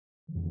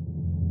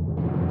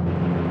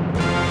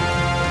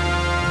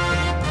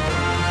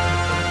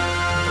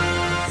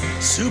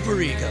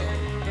Superego,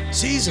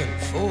 Season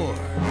 4.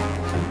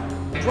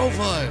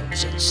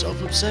 Profiles and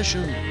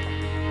Self-Obsession.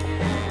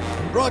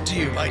 Brought to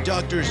you by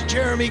Doctors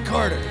Jeremy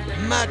Carter,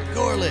 Matt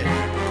Gorley,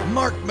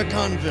 Mark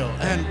McConville,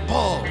 and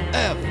Paul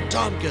F.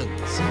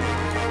 Tompkins.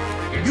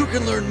 You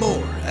can learn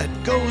more at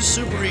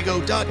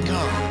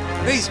GoSuperego.com,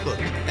 Facebook,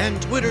 and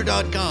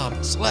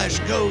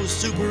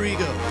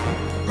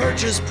Twitter.com/GoSuperego.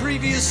 Purchase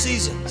previous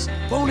seasons,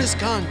 bonus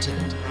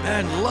content,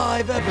 and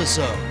live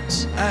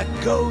episodes at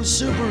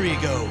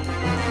GoSuperego.com.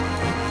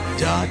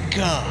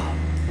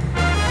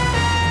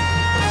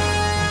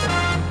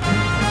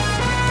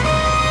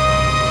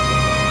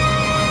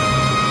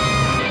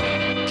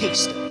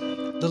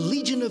 Kristen, the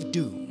Legion of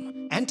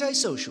Doom,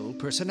 antisocial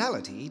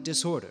personality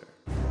disorder.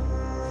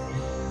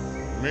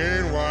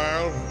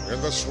 Meanwhile,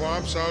 in the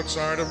swamps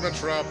outside of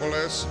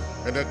Metropolis,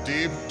 in a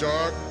deep,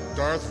 dark,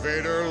 Darth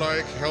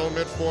Vader-like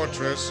helmet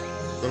fortress,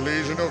 the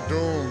Legion of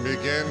Doom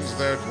begins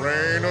their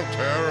reign of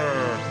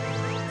terror.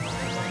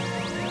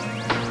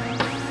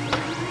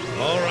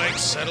 All right,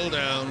 settle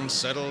down,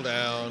 settle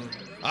down.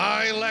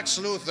 I, Lex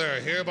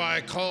Luthor, hereby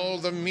call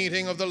the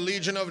meeting of the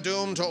Legion of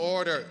Doom to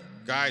order.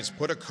 Guys,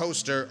 put a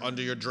coaster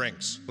under your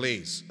drinks,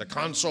 please. The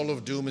console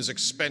of doom is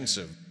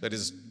expensive. That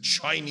is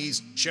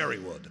Chinese cherry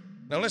wood.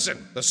 Now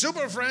listen, the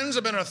Super Friends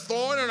have been a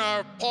thorn in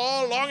our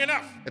paw long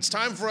enough. It's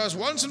time for us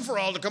once and for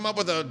all to come up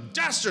with a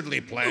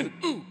dastardly plan.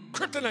 Ooh,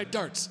 kryptonite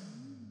darts.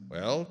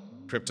 Well,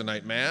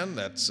 Kryptonite Man,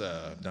 that's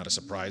not a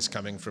surprise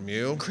coming from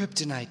you.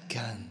 Kryptonite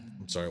gun.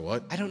 I'm sorry,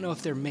 what? I don't know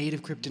if they're made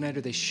of kryptonite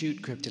or they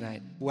shoot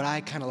kryptonite. What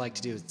I kind of like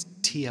to do is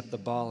tee up the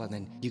ball and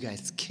then you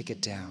guys kick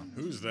it down.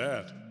 Who's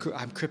that?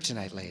 I'm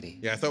Kryptonite Lady.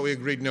 Yeah, I thought we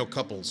agreed no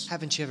couples.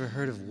 Haven't you ever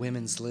heard of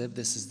Women's Lib?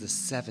 This is the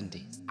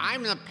 70s.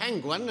 I'm the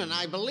Penguin, and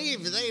I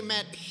believe they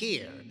met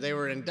here. They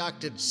were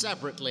inducted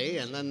separately,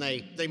 and then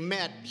they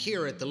met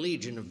here at the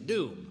Legion of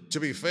Doom. To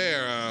be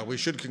fair, we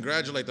should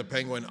congratulate the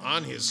Penguin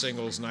on his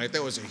singles night.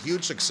 That was a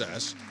huge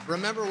success.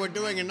 Remember, we're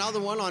doing another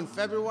one on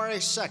February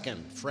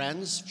 2nd,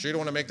 friends. Sure you don't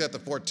want to make that the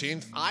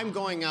 14th? I'm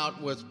going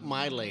out with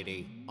my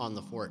lady on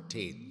the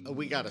 14th.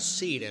 We got a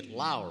seat at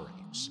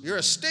Lowry's. You're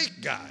a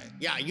steak guy.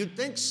 Yeah, you'd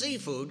think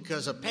seafood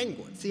because a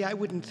penguin. See, I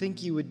wouldn't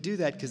think you would do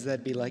that because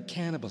that'd be like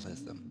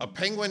cannibalism. A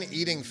penguin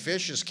eating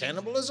fish is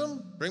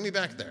cannibalism? Bring me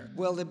back there.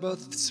 Well, they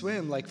both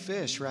swim like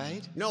fish,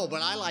 right? No,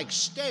 but I like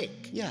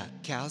steak. Yeah,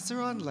 cows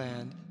are on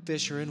land,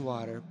 fish are in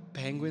water,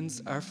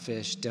 penguins are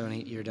fish, don't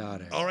eat your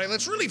daughter. All right,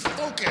 let's really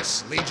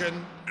focus,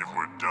 Legion. If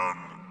we're done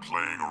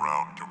playing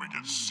around, can we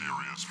get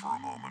serious for a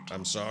moment?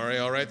 I'm sorry,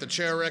 all right, the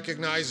chair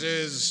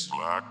recognizes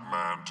Black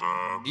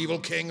Manta. Evil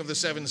King of the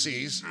Seven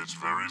Seas. It's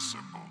very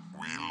simple.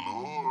 We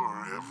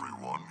lure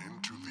everyone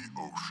into the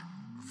ocean.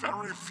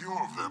 Very few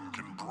of them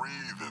can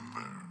breathe in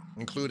there.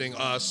 Including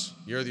us.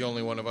 You're the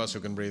only one of us who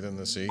can breathe in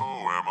the sea. Oh,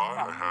 am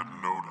I? I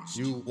hadn't noticed.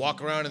 You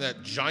walk around in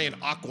that giant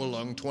aqua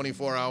lung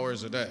 24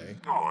 hours a day.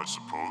 Oh, I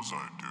suppose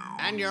I do.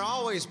 And you're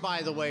always,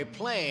 by the way,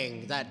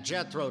 playing that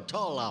Jethro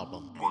Tull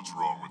album. What's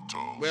wrong with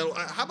Tull? Well,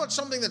 how about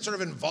something that sort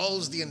of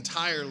involves the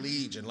entire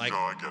Legion, like... No,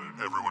 I get it.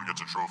 Everyone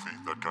gets a trophy,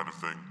 that kind of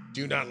thing. Do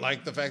you not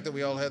like the fact that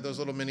we all had those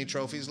little mini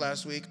trophies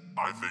last week?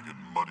 I think it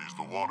muddies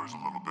the waters a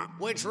little bit.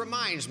 Which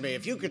reminds me,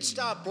 if you could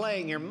stop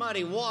playing your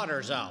Muddy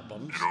Waters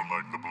albums. You don't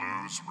like the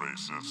blues,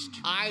 racist?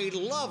 I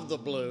love the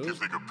blues. You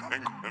think a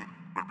penguin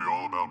would be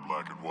all about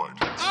black and white?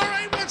 All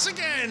right, once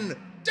again,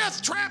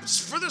 death traps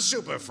for the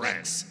Super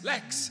Friends.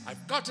 Lex,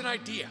 I've got an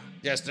idea.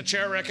 Yes, the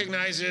chair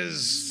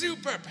recognizes...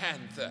 Super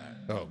Panther.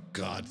 Oh,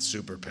 God,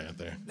 Super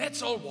Panther.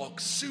 Let's all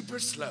walk super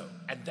slow,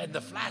 and then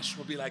the Flash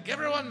will be like,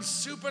 everyone's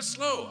super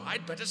slow.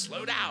 I'd better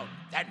slow down.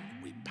 Then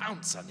we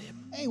pounce on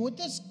him. Hey, what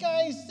this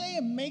guy is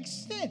saying makes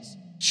sense.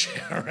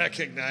 Chair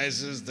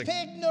recognizes the...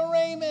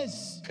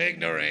 Pignoramus.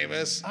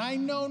 Pignoramus. I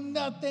know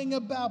nothing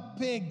about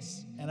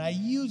pigs, and I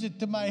use it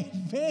to my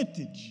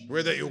advantage.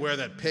 Where that you wear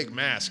that pig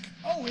mask.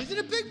 Oh, is it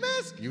a pig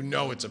mask? You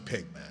know it's a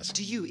pig mask.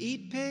 Do you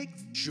eat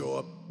pigs?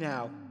 Sure.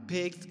 Now,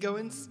 pigs go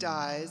in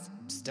sties,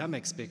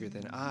 stomachs bigger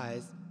than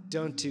eyes.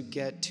 Don't you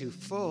get too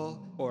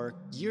full, or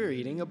you're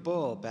eating a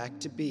bull back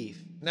to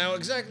beef. Now,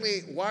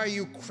 exactly why are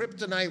you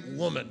Kryptonite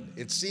Woman?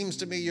 It seems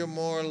to me you're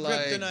more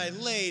like...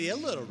 Kryptonite lady, a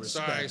little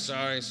respect.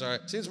 Sorry.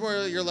 Seems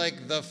more you're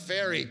like the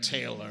fairy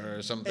tailor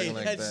or something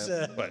like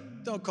that.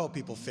 But don't call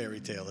people fairy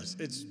tales.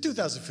 It's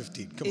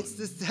 2015, come It's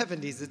the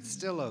 70s, it's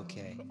still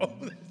okay. on. Oh,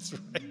 that's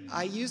right.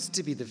 I used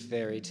to be the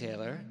fairy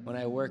tailor when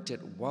I worked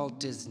at Walt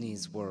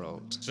Disney's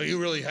World. so you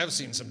really have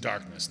seen some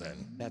darkness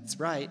then. That's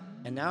right.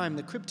 And now I'm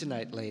the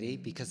Kryptonite lady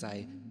because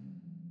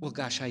well,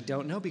 gosh, I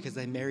don't know because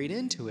I married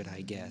into it,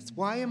 I guess.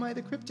 Why am I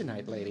the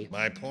Kryptonite lady?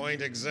 My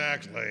point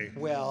exactly.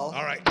 Well...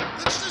 All right,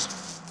 let's just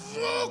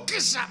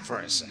focus up for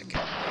a second.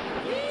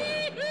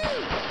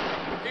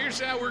 Here's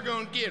how we're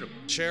gonna get him.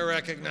 Chair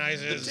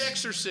recognizes... The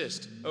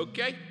Exorcist,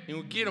 okay? And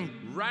we get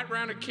him right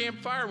around a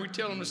campfire. We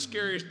tell him the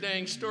scariest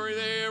dang story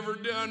they ever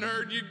done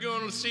heard. You're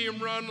gonna see him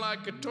run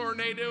like a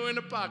tornado in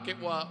a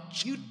pocket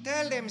watch. You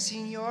tell them,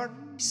 senor.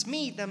 It's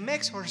me, the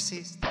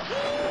Mexorcist.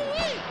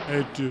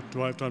 Hey, do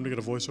I have time to get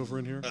a voiceover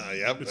in here?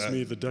 Yep. It's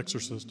me, the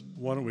Dexorcist.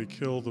 Why don't we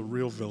kill the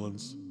real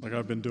villains, like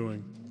I've been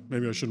doing?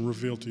 maybe I shouldn't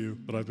reveal to you,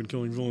 but I've been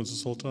killing villains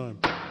this whole time.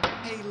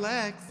 Hey,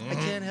 Lex, I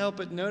can't help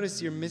but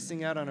notice you're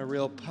missing out on a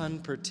real pun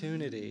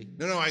opportunity.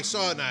 No, I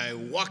saw it and I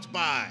walked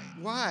by.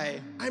 Why?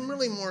 I'm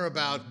really more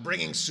about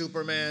bringing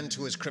Superman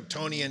to his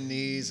Kryptonian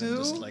knees and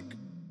just like,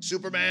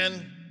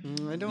 Superman,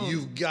 I don't...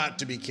 you've got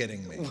to be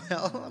kidding me.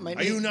 Well,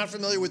 Are you not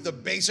familiar with the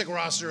basic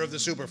roster of the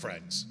Super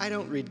Friends? I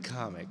don't read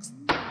comics.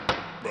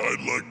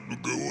 I'd like to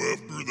go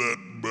after that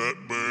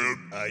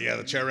Batman. Yeah,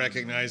 the chair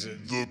recognizes.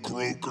 The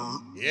Croaker.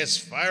 Yes,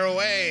 fire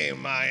away,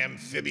 my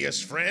amphibious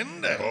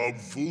friend. I'm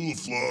full of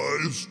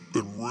flies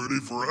and ready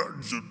for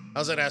action.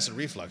 How's that acid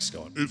reflux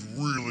going? It's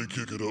really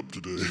kicking up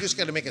today. You just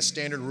gotta make a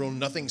standard rule,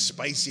 nothing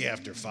spicy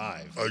after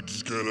 5. I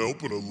just can't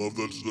help it. I love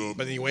that stuff.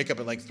 But then you wake up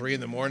at like 3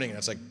 in the morning and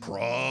it's like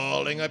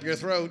crawling up your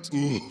throat.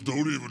 Ugh,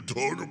 don't even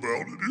talk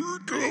about it. Here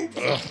it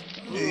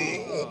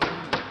comes.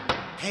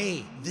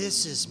 Hey,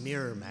 this is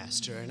Mirror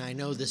Master, and I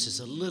know this is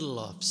a little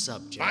off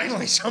subject.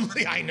 Finally,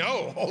 somebody I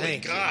know. Holy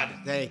God.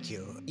 Thank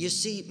you. You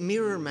see,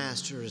 Mirror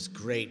Master is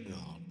great and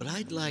all, but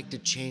I'd like to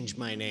change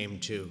my name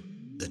to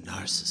the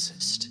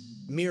Narcissist.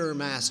 Mirror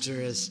Master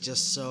is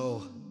just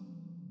so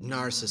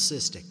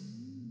narcissistic.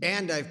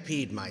 And I've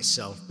peed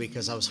myself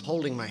because I was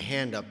holding my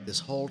hand up this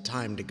whole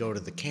time to go to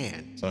the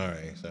can.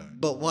 Sorry.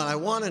 But what I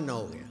want to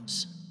know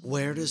is,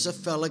 where does a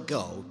fella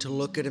go to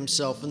look at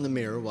himself in the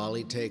mirror while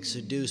he takes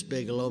a Deuce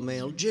Bigelow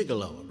male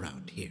gigolo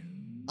around here?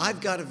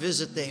 I've got to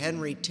visit the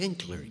Henry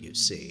Tinkler, you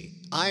see.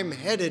 I'm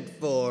headed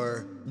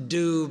for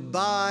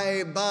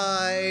Dubai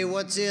by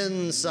what's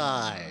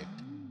inside.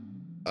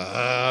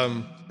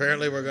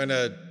 Apparently we're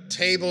gonna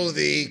table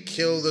the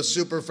kill the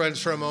Super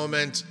Friends for a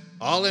moment.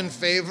 All in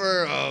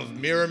favor of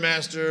Mirror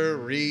Master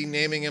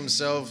renaming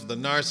himself the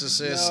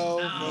Narcissist? No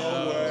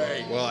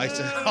way. Well, I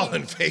said all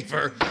in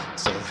favor,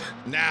 so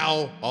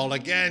now all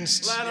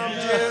against. Let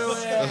him do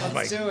it.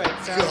 Let's do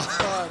it. Sounds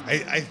fun.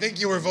 I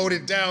think you were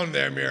voted down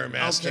there, Mirror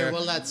Master. Okay,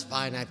 well, that's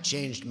fine. I've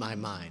changed my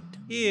mind.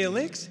 Yeah,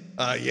 Lex.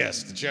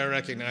 Yes, the chair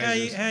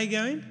recognizes. How you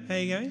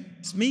going?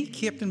 It's me,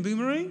 Captain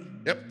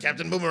Boomerang. Yep,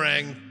 Captain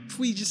Boomerang. If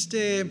we just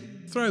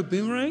throw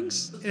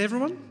boomerangs at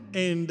everyone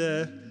and...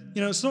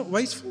 it's not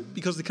wasteful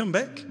because they come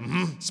back.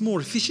 Mm-hmm. It's more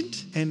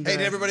efficient. And hey,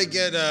 did everybody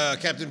get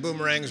Captain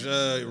Boomerang's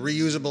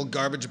reusable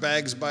garbage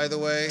bags, by the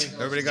way?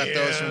 Everybody got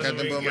those from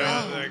Captain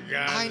Boomerang?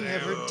 I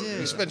never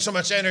did. You spend so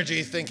much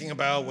energy thinking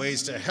about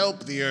ways to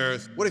help the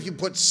Earth. What if you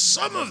put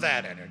some of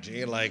that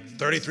energy, like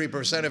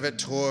 33% of it,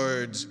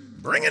 towards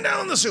bringing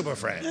down the Super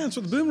Friends? Yeah, that's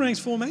what the boomerang's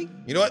for, mate.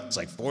 You know what? It's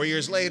like 4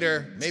 years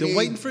later. Maybe. Still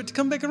waiting for it to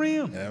come back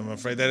around. Yeah, I'm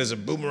afraid that is a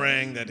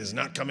boomerang that is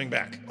not coming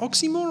back.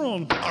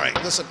 Oxymoron. All right,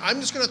 listen, I'm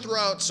just going to throw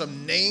out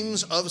some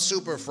names of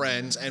Super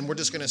Friends, and we're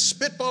just going to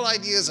spitball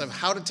ideas of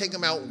how to take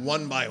them out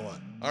one by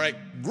one. All right,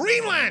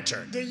 Green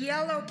Lantern. The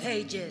Yellow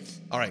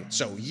Pages. All right,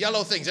 so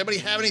yellow things. Anybody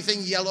have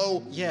anything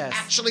yellow Yes.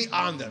 actually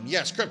on them?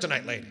 Yes,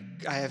 Kryptonite lady.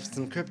 I have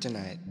some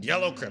kryptonite.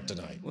 Yellow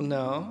kryptonite. Well,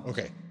 no.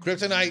 Okay,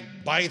 kryptonite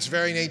by its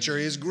very nature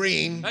is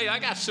green. Hey, I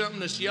got something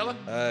that's yellow.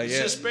 It's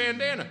yeah. this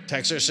bandana.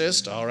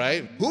 Texorcist, all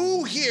right.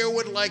 Who here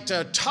would like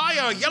to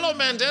tie a yellow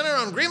bandana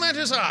on Green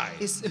Lantern's eye?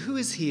 Who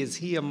is he? Is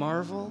he a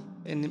Marvel?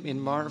 In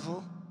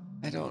Marvel?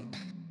 I don't...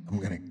 I'm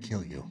gonna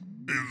kill you.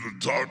 Is the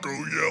taco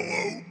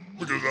yellow?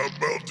 Because I'm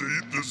about to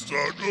eat this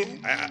taco.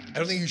 I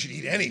don't think you should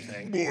eat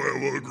anything. Boy,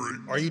 I'm hungry.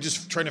 Are you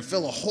just trying to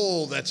fill a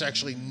hole that's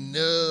actually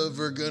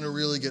never gonna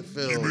really get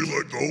filled? You mean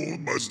like the hole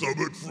in my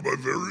stomach for my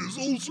various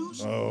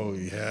ulcers? Oh,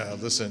 yeah.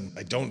 Listen,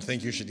 I don't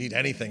think you should eat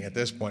anything at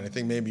this point. I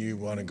think maybe you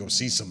want to go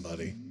see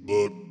somebody.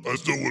 But I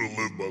still want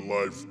to live my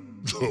life.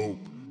 So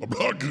I'm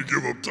not going to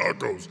give up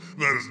tacos.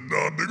 That is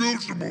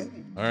non-negotiable.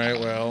 All right,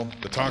 well,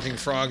 the talking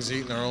frog's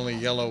eating our only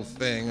yellow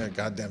thing, a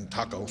goddamn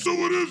taco. So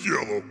it is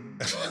yellow.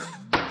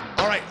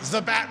 All right,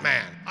 the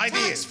Batman.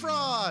 Ideas. Tax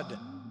fraud!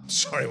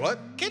 Sorry, what?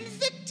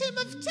 Convict him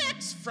of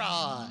tax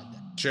fraud!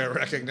 Chair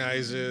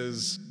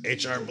recognizes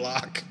HR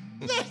Block.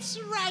 That's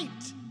right.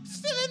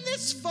 Fill in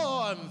this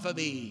form for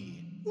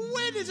me.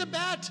 When is a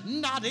bat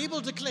not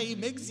able to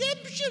claim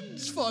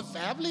exemptions for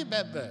family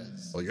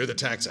members? Well, you're the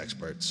tax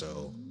expert,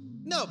 so...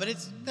 No, but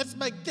that's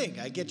my thing.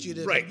 I get you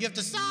to... Right. You have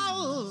to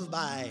solve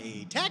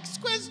my tax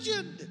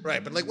question.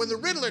 Right, but like when the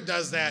Riddler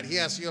does that, he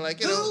asks you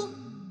like, you Who? know...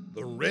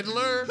 The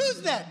Riddler?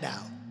 Who's that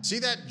now? See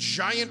that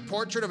giant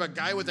portrait of a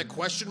guy with a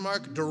question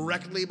mark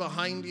directly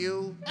behind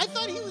you? I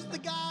thought he was the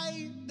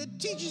guy that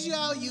teaches you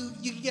how you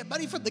can get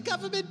money from the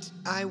government.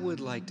 I would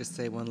like to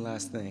say one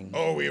last thing.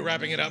 Oh, we're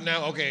wrapping it up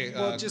now? Okay,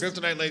 Well,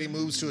 Kryptonite Lady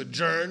moves to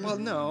adjourn. Well,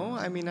 no.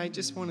 I mean, I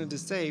just wanted to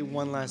say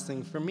one last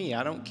thing for me.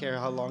 I don't care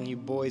how long you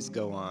boys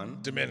go on.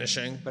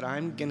 Diminishing. But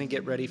I'm gonna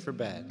get ready for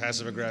bed.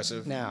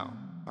 Passive-aggressive. Now,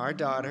 our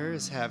daughter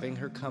is having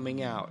her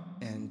coming out,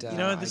 and You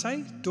know what they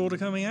say? Daughter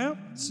coming out,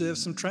 serve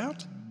some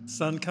trout.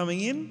 Son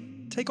coming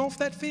in, take off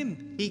that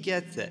fin. He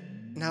gets it.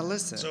 Now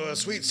listen. So a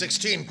sweet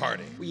 16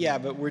 party. Yeah,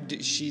 but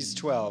she's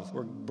 12.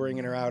 We're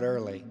bringing her out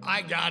early.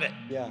 I got it.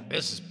 Yeah.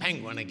 This is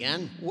Penguin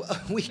again.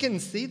 We can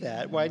see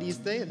that. Why do you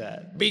say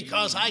that?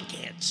 Because I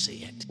can't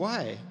see it.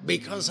 Why?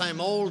 Because I'm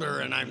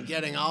older and I'm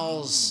getting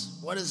all's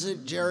what is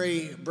it,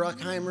 Jerry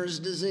Bruckheimer's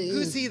disease?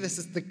 Who's he? This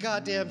is the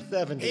goddamn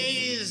 70s.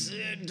 He's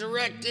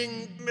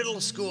directing middle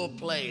school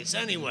plays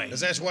anyway. Is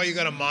that why you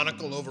got a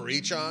monocle over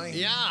each eye?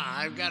 Yeah,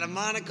 I've got a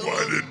monocle.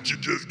 Why didn't you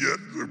just get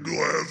some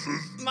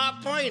glasses? My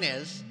point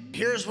is,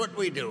 here's what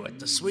we do at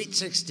the Sweet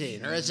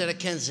 16, or is it a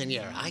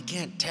quinceañera? I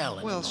can't tell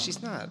anymore. Well,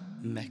 she's not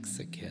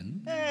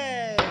Mexican.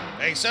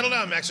 Hey, settle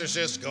down,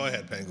 Exorcist. Go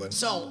ahead, Penguin.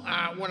 So,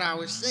 what I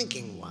was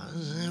thinking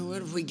was,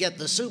 what if we get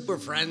the super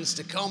friends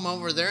to come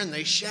over there and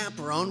they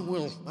chaperone?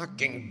 We'll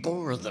fucking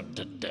bore them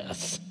to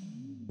death.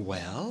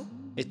 Well,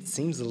 it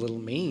seems a little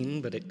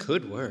mean, but it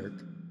could work.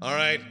 All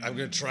right, I'm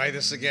going to try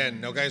this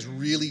again. Now, guys,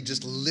 really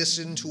just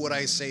listen to what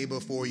I say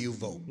before you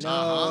vote.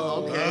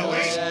 No.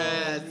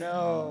 Okay.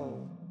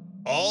 No.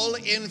 All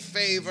in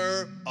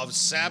favor of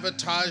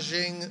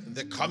sabotaging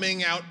the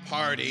coming out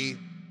party,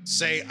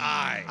 say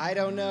aye. I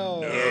don't know.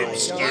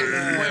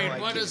 Wait,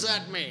 what does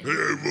that mean? Hey,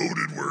 I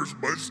voted. Where's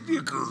my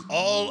sticker?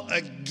 All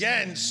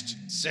against,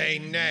 say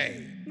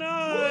nay.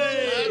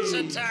 Let's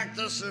attack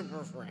the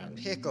super friend.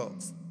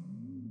 Pickles.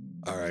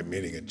 All right,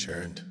 meeting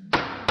adjourned.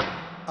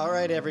 All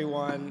right,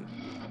 everyone.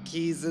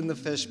 Keys in the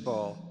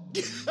fishbowl.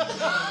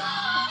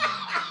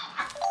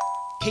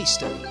 Case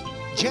study.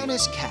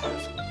 Janice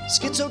Caaf.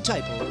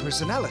 Schizotypal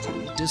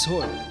personality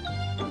disorder.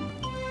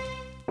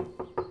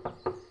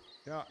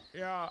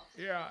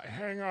 Yeah,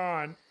 hang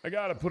on. I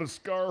gotta put a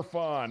scarf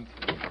on.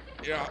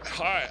 Yeah,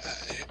 hi.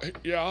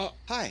 Yeah.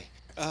 Hi.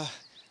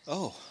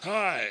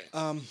 Hi.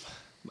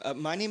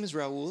 My name is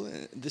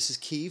Raul. This is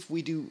Caaf.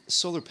 We do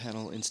solar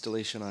panel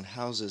installation on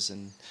houses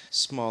and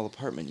small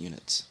apartment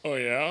units. Oh,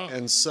 yeah?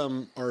 And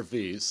some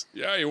RVs.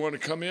 Yeah, you want to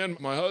come in?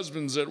 My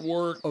husband's at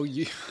work. Oh,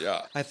 you?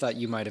 Yeah. I thought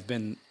you might have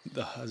been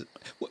the husband.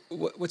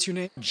 What's your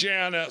name?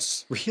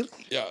 Janice. Really?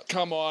 Yeah,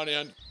 come on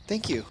in.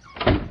 Thank you.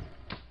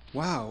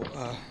 Wow,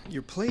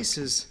 your place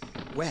is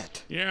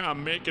wet. Yeah,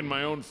 I'm making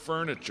my own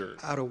furniture.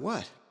 Out of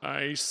what?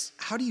 Ice.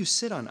 How do you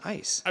sit on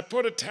ice? I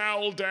put a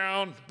towel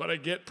down, but I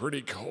get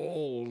pretty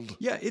cold.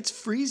 Yeah, it's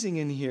freezing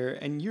in here,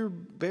 and you're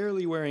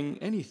barely wearing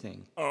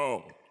anything.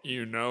 Oh,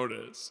 you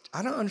noticed.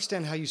 I don't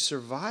understand how you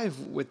survive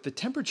with the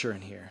temperature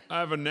in here. I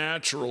have a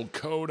natural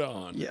coat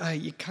on. Yeah,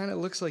 it kind of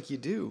looks like you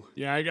do.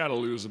 Yeah, I gotta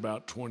lose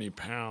about 20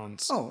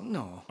 pounds. Oh,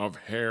 no. Of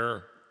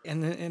hair.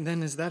 And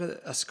then is that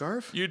a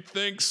scarf? You'd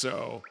think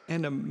so.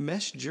 And a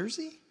mesh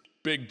jersey?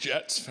 Big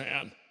Jets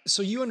fan.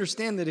 So you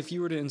understand that if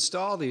you were to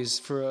install these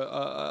for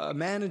a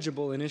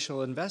manageable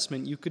initial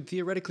investment, you could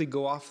theoretically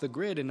go off the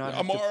grid and not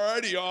have to...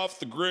 already off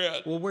the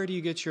grid. Well, where do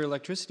you get your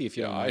electricity if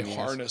you don't I mind me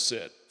harness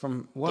asking? it.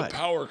 From what? The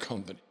power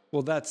company.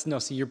 Well,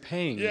 so you're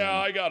paying. Yeah,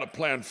 them. I got a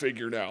plan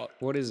figured out.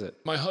 What is it?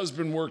 My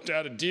husband worked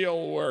out a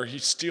deal where he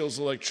steals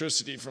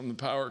electricity from the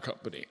power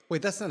company.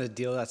 Wait, that's not a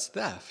deal, that's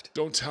theft.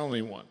 Don't tell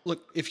anyone.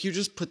 Look, if you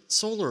just put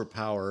solar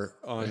power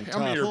on Hand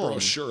top me your home,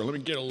 brochure. Let me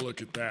get a look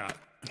at that.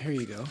 Here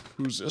you go.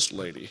 Who's this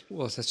lady?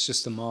 Well, that's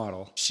just a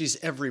model. she's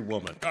every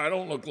woman. I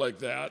don't look like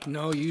that.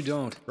 No, you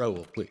don't.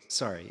 Raul, please.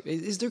 Sorry.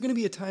 Is there going to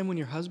be a time when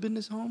your husband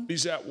is home?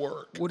 He's at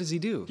work. What does he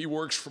do? He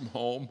works from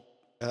home.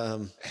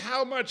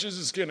 How much is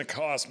this going to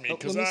cost me?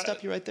 Let me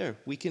stop you right there.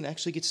 We can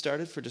actually get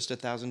started for just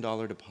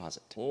 $1,000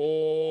 deposit.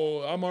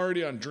 Oh, I'm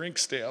already on drink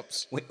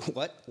stamps. Wait,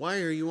 what? Why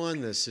are you on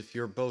this if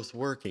you're both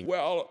working?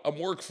 Well, I'm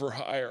work for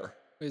hire.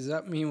 Does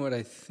that mean what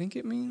I think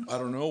it means? I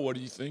don't know. What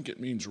do you think it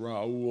means,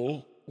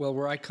 Raul? Well,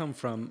 where I come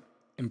from,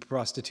 in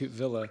Prostitute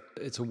Villa,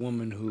 it's a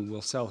woman who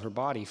will sell her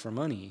body for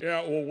money.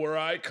 Yeah, well, where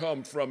I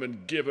come from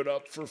in Give It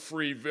Up for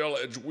Free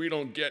Village, we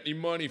don't get any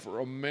money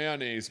for a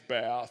mayonnaise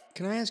bath.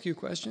 Can I ask you a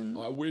question?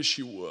 I wish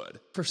you would.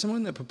 For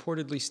someone that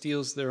purportedly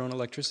steals their own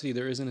electricity,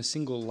 there isn't a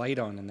single light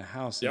on in the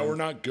house. Yeah, we're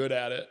not good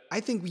at it. I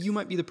think you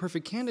might be the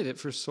perfect candidate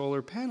for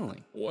solar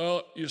paneling.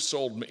 Well, you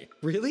sold me.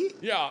 Really?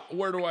 Yeah,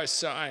 where do I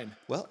sign?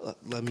 Well,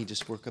 let me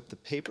just work up the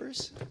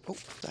papers. Oh,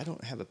 I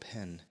don't have a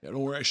pen. Yeah,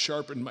 don't worry, I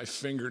sharpened my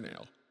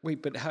fingernail.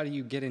 Wait, but how do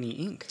you get any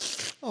ink?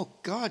 Oh,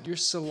 God, your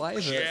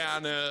saliva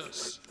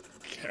Janice.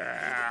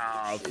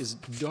 Caaf. is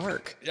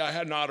dark. Yeah, I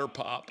had an otter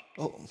pop.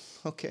 Oh,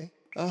 okay.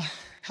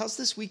 How's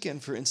this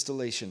weekend for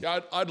installation? Yeah,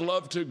 I'd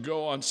love to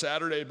go on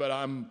Saturday, but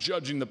I'm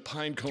judging the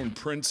Pinecone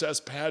Princess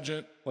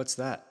pageant. What's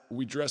that?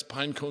 We dress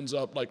pine cones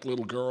up like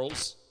little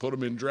girls, put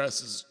them in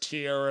dresses,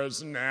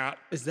 tiaras, and that.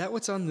 Is that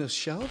what's on those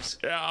shelves?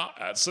 Yeah,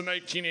 that's the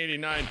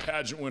 1989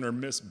 pageant winner,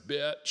 Miss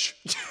Bitch.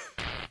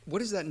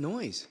 What is that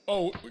noise?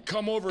 Oh,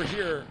 come over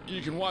here.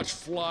 You can watch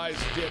flies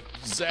get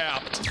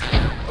zapped.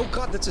 Oh,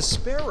 God, that's a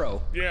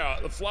sparrow. Yeah,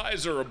 the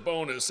flies are a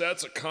bonus.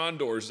 That's a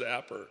condor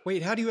zapper.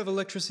 Wait, how do you have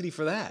electricity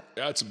for that?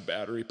 That's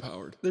battery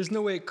powered. There's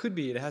no way it could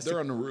be. It has They're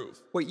on the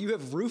roof. Wait, you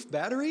have roof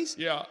batteries?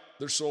 Yeah,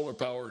 they're solar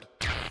powered.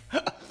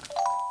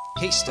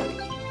 Case study.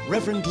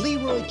 Reverend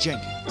Leroy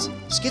Jenkins.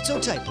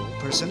 Schizotypal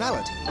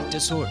personality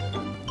disorder.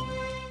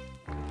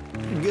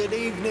 Good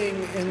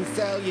evening and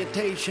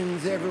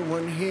salutations,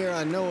 everyone here.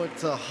 I know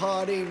it's a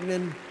hot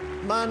evening.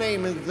 My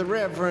name is the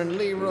Reverend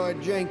Leroy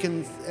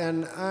Jenkins,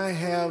 and I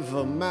have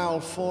a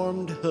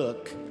malformed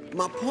hook.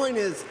 My point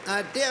is,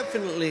 I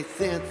definitely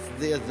sense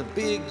there's a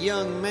big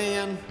young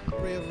man.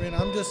 Reverend,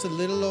 I'm just a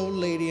little old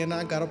lady and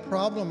I got a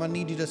problem I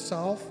need you to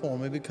solve for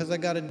me because I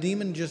got a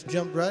demon just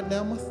jumped right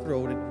down my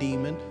throat, a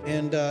demon.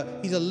 And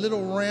he's a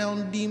little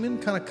round demon,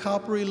 kind of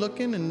coppery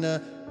looking,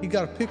 and he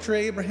got a picture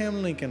of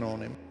Abraham Lincoln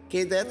on him.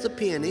 Okay, that's a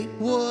penny.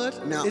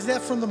 What? Now, is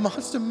that from the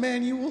Monster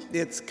Manual?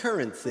 It's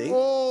currency.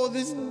 Oh,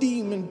 this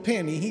demon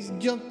Penny. He's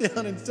jumped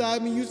down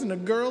inside me using a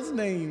girl's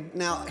name.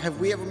 Now, have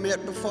we ever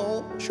met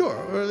before? Sure,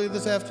 early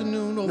this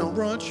afternoon over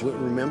brunch.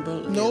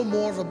 Remember? No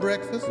more of a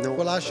breakfast? No.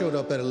 Well, I showed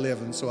up at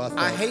 11, so I thought...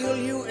 I hail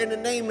you in the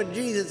name of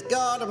Jesus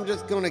God. I'm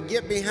just going to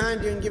get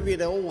behind you and give you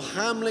the old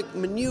Heimlich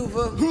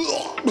maneuver.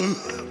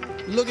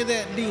 Look at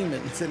that demon.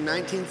 It's a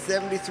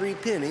 1973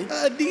 penny.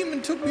 A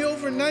demon took me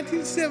over in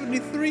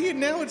 1973, and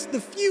now it's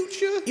the future.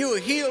 You are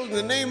healed in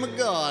the name of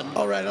God.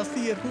 All right, I'll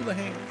see you at Hula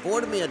Hand.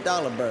 Order me a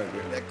 $1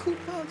 burger. That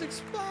coupon's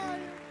expired.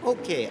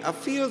 Okay, I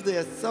feel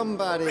there's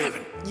somebody...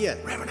 Reverend. Yes.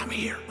 Reverend, I'm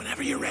here.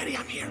 Whenever you're ready,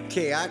 I'm here.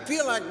 Okay, I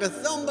feel like there's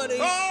somebody...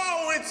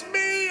 Oh, it's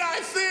me, I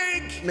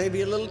think.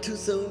 Maybe a little too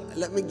soon.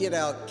 Let me get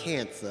out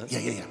cancer.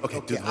 Yeah. Okay,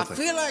 do the I whole thing.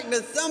 feel like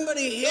there's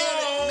somebody here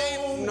that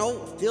may...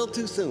 No, still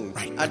too soon.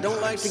 Right. I don't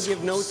like to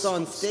give notes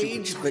on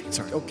stage, but...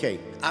 Sorry. Okay.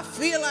 I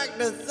feel like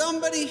there's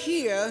somebody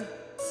here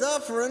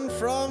suffering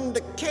from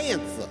the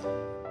cancer.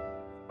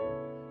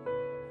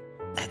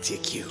 That's your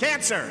cue.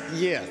 Cancer!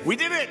 Yeah. We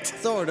did it!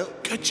 Sort of.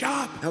 Good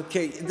job.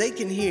 Okay, they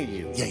can hear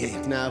you. Yeah.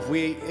 Now, have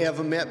we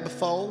ever met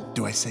before?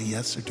 Do I say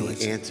yes or do I The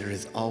say... answer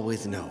is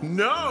always no.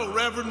 No,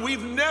 Reverend,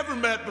 we've never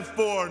met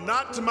before.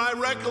 Not to my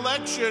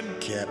recollection.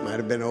 Cat might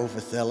have been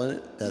overselling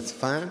it. That's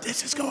fine.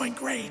 This is going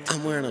great.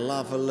 I'm wearing a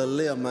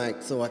lavalier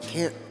mic, so I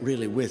can't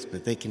really whisper.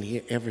 They can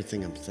hear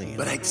everything I'm saying.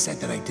 But I said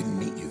that I didn't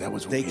meet you. That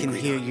was what They we can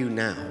agreed hear on. you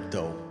now,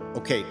 though.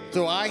 Okay,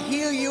 so I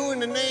heal you in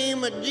the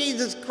name of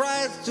Jesus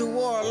Christ who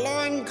wore a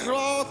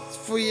loincloth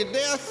for your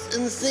deaths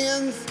and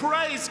sins.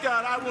 Praise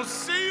God. I will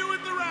see you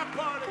at the rap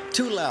party.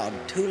 Too loud,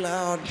 too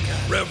loud.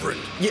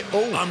 Reverend, Yeah,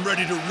 I'm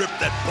ready to rip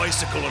that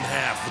bicycle in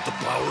half with the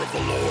power of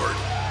the Lord.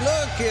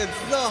 Look, it's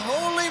the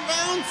Holy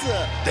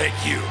Bouncer. Thank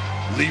you.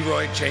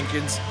 Leroy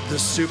Jenkins, the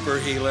super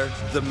healer,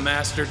 the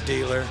master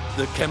dealer,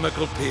 the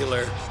chemical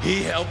peeler.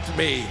 He helped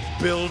me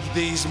build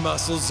these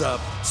muscles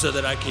up so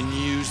that I can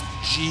use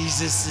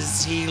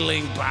Jesus'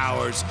 healing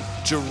powers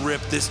to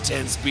rip this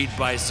 10-speed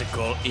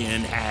bicycle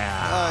in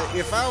half.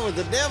 If I were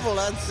the devil,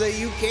 I'd say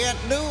you can't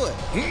do it.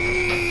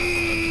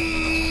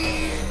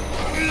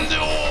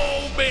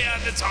 Oh, man,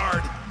 it's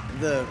hard.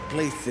 The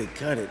place they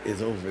cut it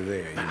is over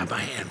there. I have my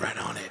hand right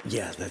on it.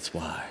 Yeah, that's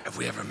why. Have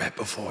we ever met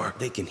before?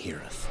 They can hear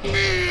us. Oh, look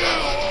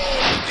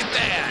at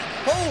that.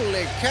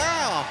 Holy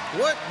cow!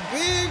 What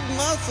big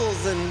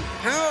muscles and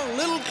how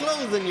little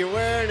clothing you're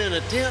wearing in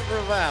a tent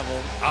revival.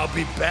 I'll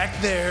be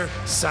back there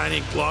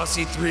signing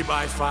glossy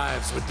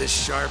 3x5s with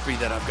this Sharpie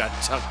that I've got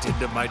tucked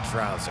into my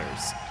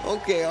trousers.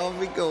 Okay, off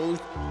he goes.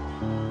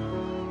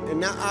 And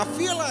now I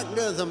feel like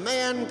there's a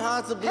man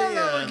possibly...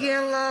 Hello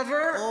again,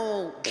 lover.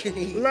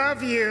 Okay.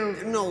 Love you.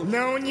 No.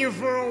 Known you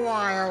for a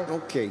while.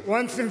 Okay.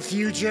 Once and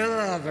future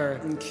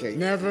lover. Okay.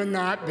 Never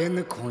not been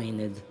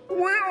acquainted.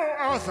 Well,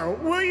 also,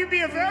 will you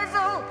be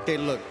available? Okay,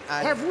 look,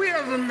 Have we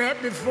ever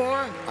met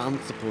before? I'm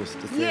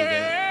supposed to say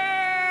that.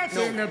 Yes,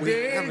 No, in a we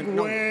big haven't,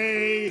 no.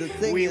 way. The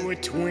thing We is- were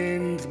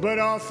twins, but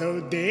also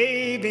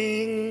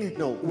dating.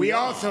 No, we we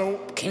are. also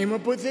came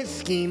up with this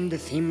scheme to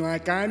seem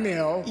like I'm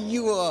ill.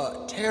 You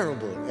are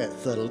terrible at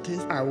subtleties.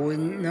 I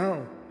wouldn't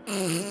know.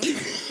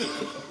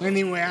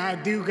 Anyway, I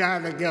do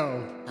gotta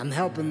go. I'm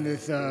helping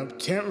this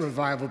tent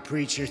revival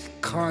preacher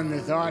con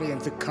this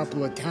audience a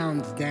couple of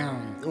towns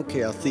down.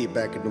 Okay, I'll see you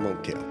back at the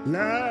motel.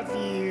 Love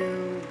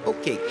you.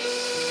 Okay.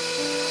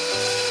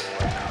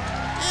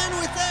 And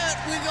with that,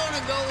 we're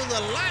gonna go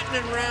the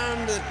lightning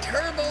round, the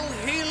turbo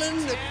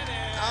healing.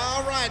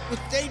 All right, well,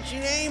 state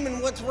your name and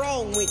what's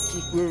wrong with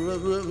you.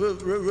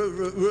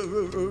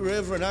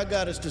 Reverend, I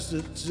got us it's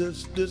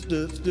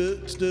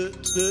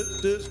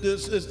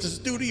the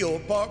studio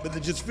apartment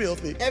that's just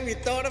filthy. Have you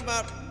thought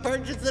about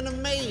purchasing a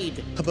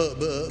maid?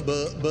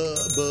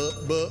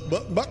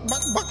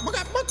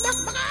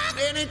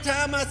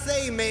 Anytime I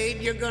say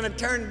maid, you're gonna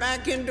turn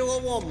back into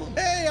a woman.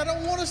 Hey, I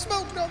don't want to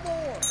smoke no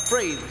more.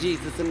 Praise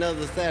Jesus,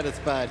 another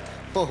satisfied.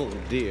 Oh,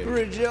 dear.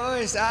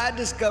 Rejoice, I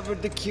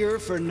discovered the cure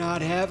for not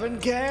having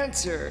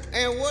cancer.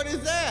 And what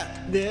is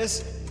that?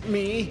 This,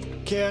 me,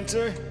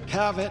 cancer,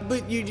 have it.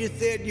 But you just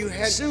said you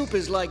had... Soup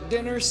is like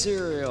dinner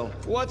cereal.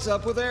 What's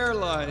up with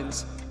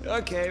airlines?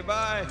 Okay,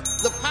 bye.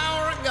 The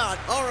power of God.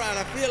 All right,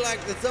 I feel like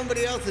that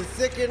somebody else is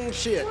sick and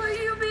shit. Will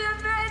you be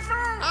available?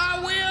 I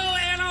will,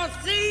 and I'll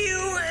see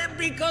you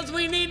because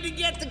we need to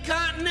get the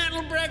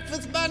continental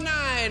breakfast by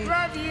 9.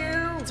 Love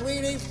you.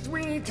 Sweetie.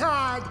 Sweeney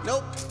Todd.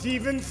 Nope.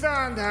 Stephen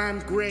Sondheim,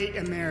 great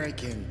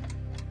American.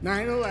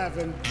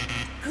 9/11.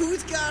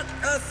 Who's got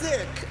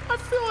sick? I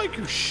feel like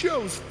your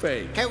show's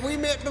fake. Have we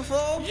met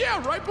before?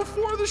 Yeah, right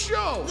before the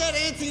show. Does that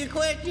answer your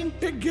question?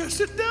 I guess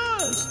it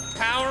does.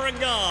 Power of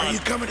God. Are you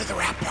coming to the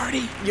rap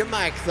party? Your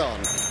mic's on.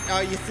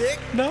 Are you sick?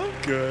 No.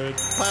 Good.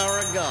 Power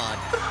of God.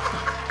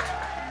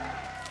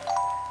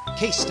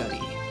 Case study,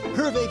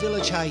 Hervé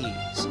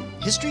Villechaize,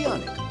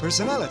 histrionic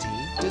personality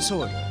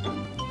disorder.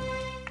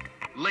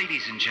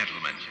 Ladies and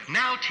gentlemen,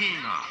 now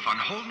teeing off on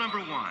hole number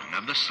 1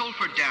 of the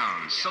Sulphur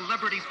Downs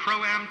Celebrity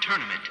Pro-Am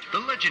Tournament, the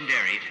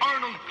legendary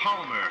Arnold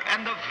Palmer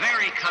and the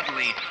very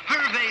cuddly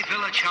Hervé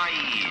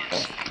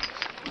Villechaize.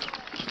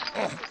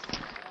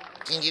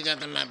 Can't get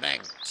out of my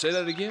bag. Say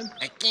that again?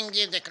 I can't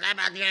get the club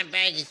out of my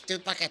bag. It's too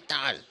fucking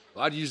tall.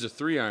 Well, I'd use a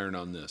 3-iron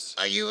on this.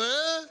 Are you,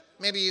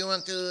 Maybe you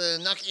want to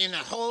knock in a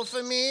hole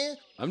for me?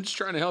 I'm just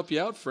trying to help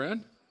you out,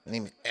 friend. My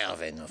name is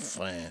Hervé, no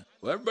friend.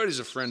 Well, everybody's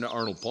a friend to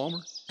Arnold Palmer.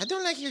 I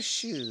don't like your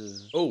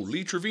shoes. Oh,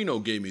 Lee Trevino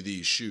gave me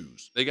these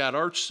shoes. They got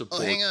arch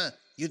support. Oh, hang on.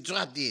 You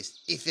dropped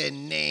this. It's a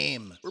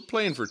name. We're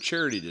playing for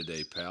charity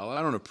today, pal.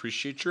 I don't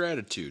appreciate your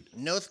attitude.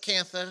 North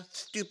Cancer,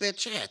 stupid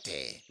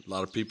charity. A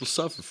lot of people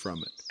suffer from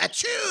it.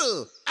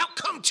 Achoo! Out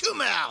come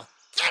Tumel!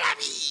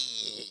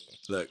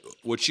 Look,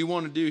 what you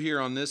want to do here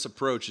on this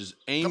approach is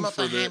aim Come up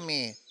for behind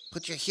me.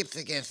 Put your hips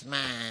against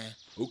mine.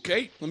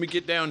 Okay, let me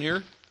get down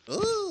here.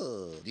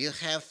 Ooh, do you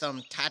have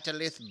some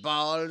Tartalus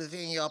balls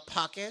in your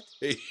pocket?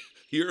 Hey,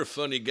 you're a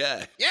funny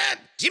guy. Yeah,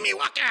 Jimmy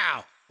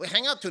Walker! We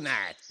hang out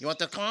tonight. You want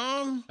to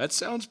come? That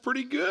sounds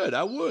pretty good.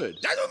 I would.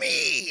 Follow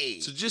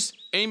me! So just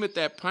aim at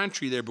that pine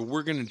tree there, but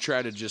we're going to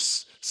try to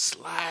just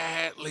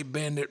slightly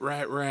bend it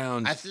right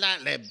round. I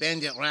slightly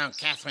bend it around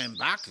Catherine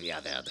Bach the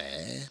other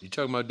day. You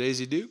talking about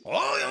Daisy Duke?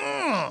 Oh,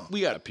 yeah!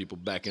 We got people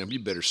backing up. You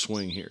better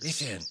swing here.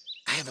 Listen,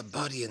 I have a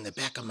body in the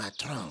back of my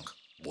trunk.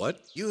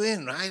 What? You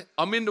in, right?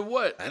 I'm into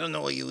what? I don't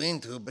know what you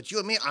into, but you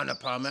and me, Anna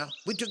Palmer,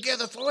 we're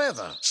together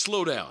forever.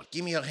 Slow down.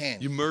 Give me your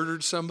hand. You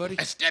murdered somebody?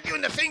 I stab you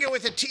in the finger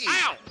with a teeth.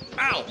 Ow!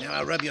 Ow! Now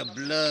I rub your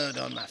blood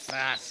on my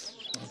face.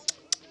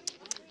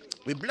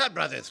 We're blood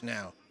brothers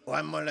now. Oh,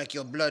 I'm more like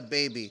your blood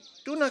baby.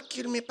 Do not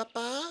kill me,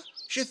 papa.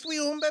 Je suis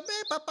un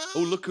bébé, papa.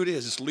 Oh, look who it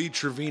is. It's Lee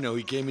Trevino.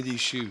 He gave me these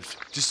shoes.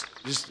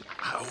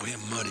 I owe him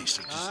money,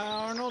 so just... Hi,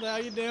 Arnold. How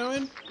you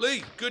doing?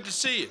 Lee, good to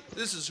see you.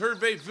 This is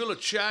Hervé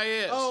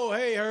Villechaize. Oh,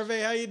 hey,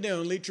 Hervé. How you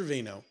doing? Lee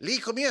Trevino. Lee,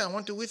 come here. I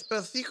want to whisper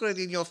a secret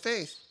in your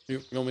face. You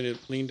want me to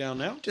lean down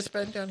now? Just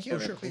bend down here. Oh,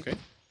 sure. Quick. Okay.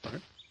 All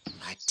right.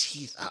 My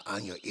teeth are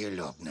on your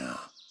earlobe now.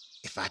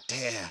 If I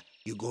tear,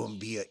 you gonna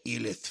be a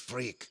illest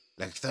freak.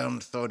 Like some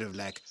sort of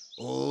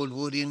old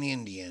wooden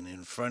Indian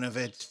in front of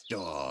a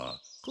store.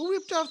 Who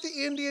ripped off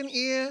the Indian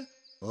ear?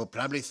 Oh,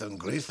 probably some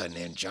griefer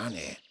named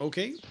Johnny.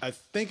 Okay, I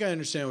think I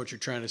understand what you're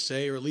trying to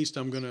say, or at least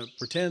I'm going to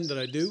pretend that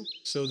I do,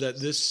 so that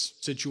this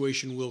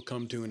situation will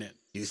come to an end.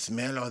 You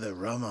smell all the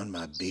rum on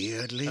my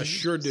beard, Lee? I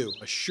sure do.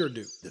 I sure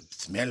do. The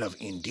smell of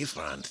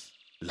indifference.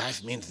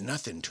 Life means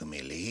nothing to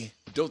me, Lee.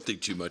 Don't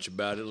think too much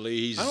about it,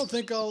 Lee. I don't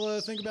think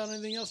I'll think about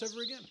anything else ever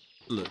again.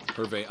 Look,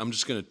 Hervé, I'm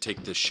just going to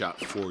take this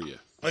shot for you.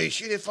 Oh, you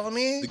shoot it for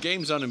me? The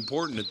game's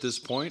unimportant at this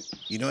point.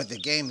 You know what the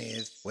game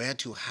is? Where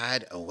to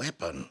hide a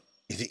weapon.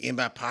 Is it in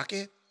my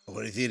pocket,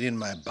 or is it in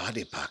my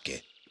body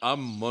pocket?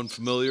 I'm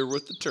unfamiliar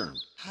with the term.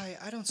 Hi,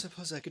 I don't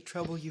suppose I could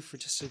trouble you for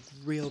just a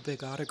real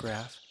big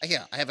autograph.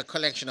 Here, I have a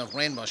collection of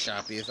rainbow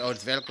Sharpies. Oh,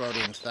 it's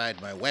velcroed inside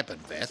my weapon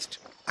vest.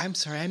 I'm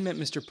sorry, I meant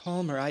Mr.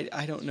 Palmer. I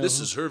don't know. This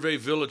is Hervé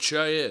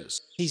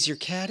Villechaize. He's your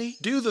caddy?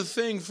 Do the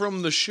thing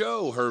from the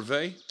show,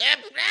 Hervé.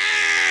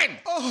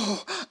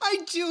 Oh, I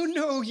do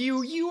know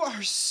you. You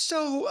are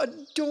so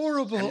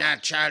adorable. I'm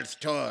not Charles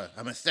Tor.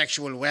 I'm a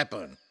sexual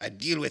weapon. I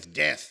deal with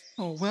death.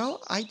 Oh,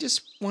 well, I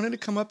just wanted to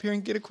come up here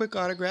and get a quick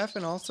autograph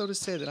and also to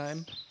say that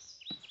I'm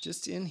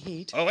just in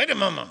heat. Oh, wait a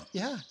moment.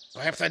 Yeah.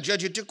 Perhaps I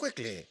judge you too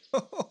quickly.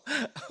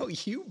 Oh,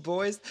 you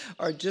boys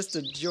are just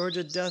a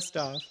Georgia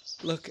dust-off.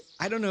 Look,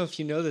 I don't know if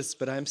you know this,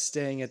 but I'm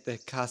staying at the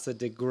Casa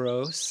de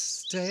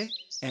Grosse,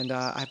 and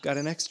I've got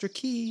an extra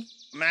key.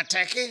 My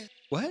tacky?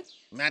 What?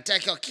 My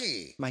take your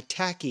key. My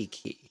tacky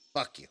key.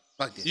 Fuck you.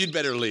 Fuck this. You'd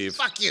better leave.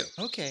 Fuck you.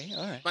 Okay,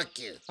 all right. Fuck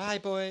you. Bye,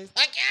 boys.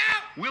 Fuck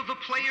you! Will the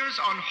players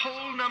on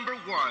hole number 1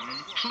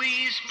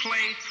 please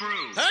play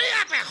through? Hurry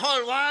up,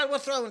 hole one.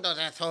 What's wrong with those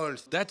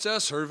assholes? That's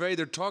us, Hervé.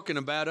 They're talking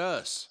about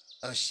us.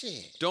 Oh,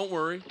 shit. Don't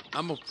worry.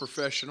 I'm a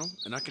professional,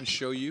 and I can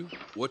show you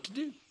what to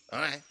do. All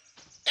right.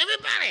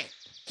 Everybody,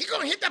 he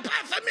gonna hit the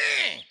pot for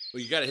me.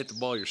 Well, you got to hit the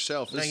ball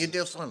yourself. No, you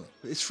do it for me.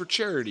 It's for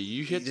charity.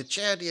 You hit... The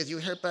charity is you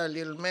help our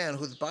little man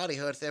whose body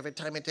hurts every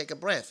time he take a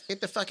breath.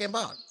 Hit the fucking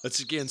ball. That's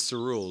against the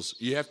rules.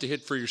 You have to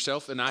hit for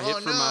yourself, and I hit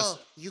for no.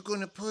 myself. You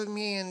gonna put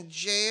me in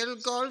jail,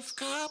 golf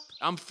cop?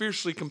 I'm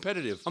fiercely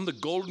competitive. I'm the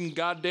golden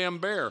goddamn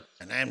bear.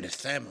 And I'm the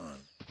salmon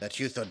that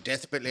you so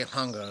desperately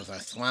hunger as I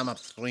swam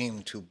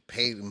upstream to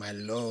pay my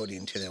load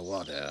into the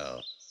water.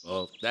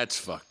 Well, that's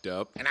fucked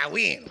up. And I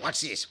win. Watch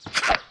this.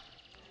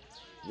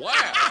 Wow!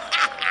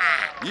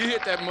 You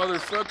hit that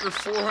motherfucker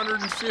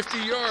 450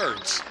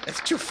 yards.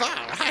 That's too far,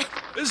 right?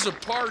 This is a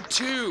par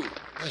 2.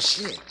 Oh,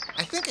 shit.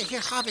 I think I hear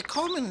Harvey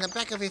Coleman in the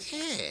back of his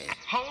head.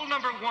 Hole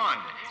number 1.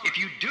 If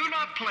you do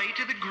not play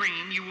to the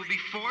green, you will be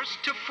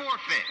forced to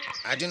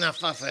forfeit. I do not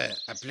forfeit.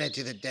 I play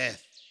to the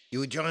death. You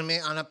would join me,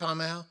 Anna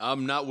Palmer?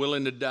 I'm not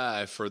willing to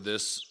die for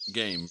this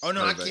game. Oh,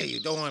 no, I'll kill you.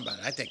 Don't worry about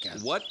it. I take care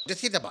of it. What?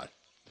 Just hit the ball.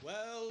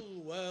 Well,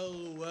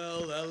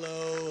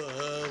 hello,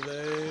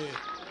 Hervé.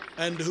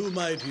 And who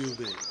might you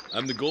be?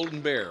 I'm the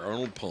Golden Bear,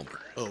 Arnold Palmer.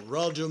 Oh,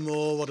 Roger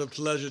Moore, what a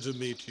pleasure to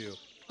meet you.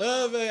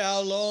 Hervé,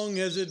 how long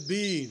has it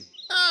been?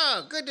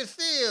 Oh, good to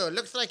see you.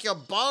 Looks like your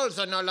balls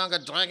are no longer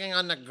dragging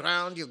on the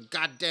ground, you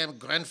goddamn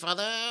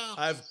grandfather.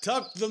 I've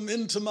tucked them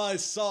into my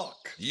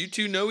sock. You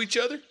two know each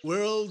other?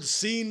 We're old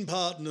scene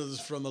partners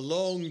from a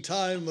long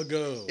time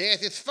ago.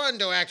 Yes, it's fun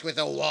to act with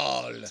a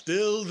wall.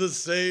 Still the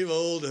same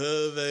old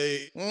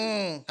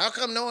Hervé. How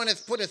come no one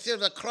has put a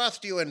silver cross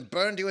to you and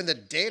burned you in the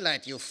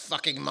daylight, you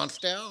fucking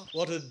monster?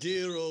 What a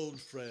dear old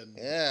friend.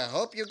 Yeah,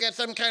 hope you get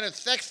some kind of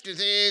sex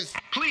disease.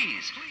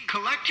 Please,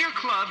 collect your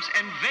clubs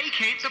and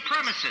vacate the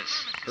premises.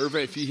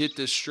 Hervé, if you hit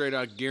this straight,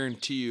 I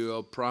guarantee you,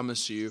 I'll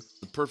promise you,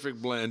 the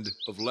perfect blend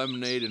of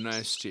lemonade and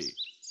iced tea.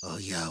 Oh,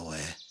 Yahweh,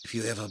 if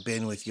you ever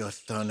been with your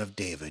son of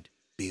David,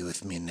 be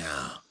with me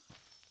now.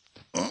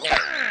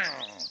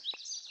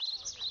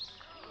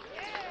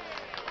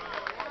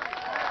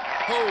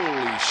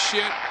 Holy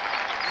shit.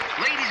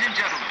 Ladies and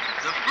gentlemen,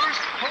 the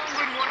first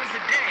hole-in-one of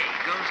the day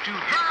goes to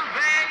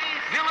Hervé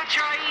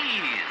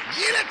Villechaize.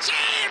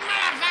 Villechaize,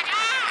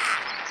 motherfucker!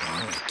 Oh,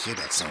 I'm gonna kill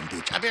that son of a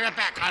bitch. I'll be right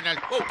back, Arnold.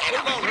 Oh,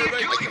 hold on,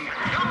 Hervé.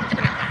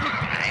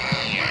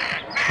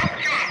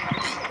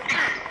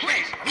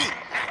 Please.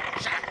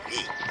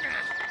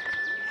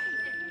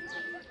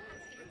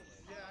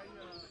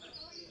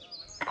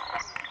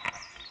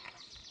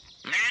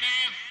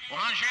 Ladies,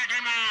 one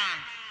gentleman,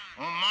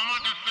 un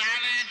moment of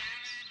silence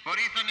for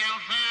this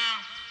announcer.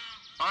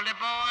 All the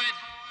boys,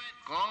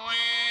 go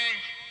away.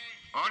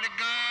 All the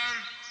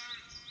girls,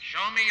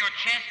 show me your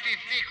chesty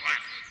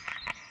secrets.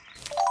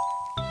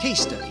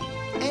 Case study: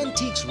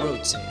 Antiques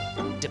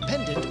Roadsale.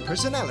 Dependent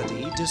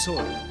personality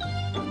disorder.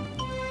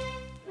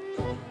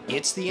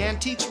 It's the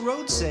Antiques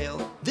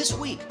Roadsale this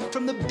week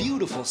from the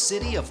beautiful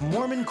city of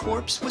Mormon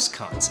Corpse,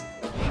 Wisconsin.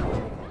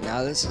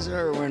 Now this is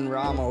Erwin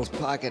Rommel's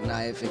pocket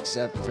knife,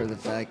 except for the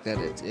fact that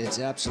it's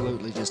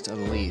absolutely just a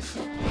leaf.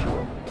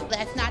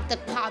 That's not the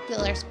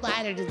popular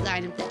splatter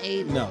design of the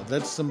 80s. No,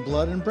 that's some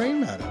blood and brain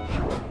matter.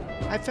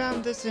 I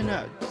found this in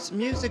a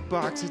music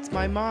box. It's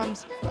my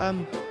mom's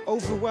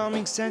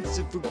overwhelming sense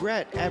of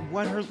regret at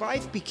what her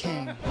life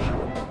became.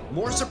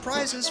 More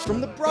surprises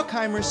from the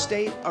Bruckheimer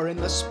estate are in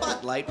the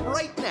spotlight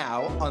right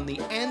now on the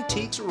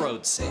Antiques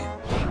Roadsale.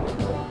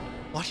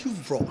 What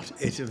you've brought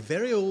is a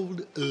very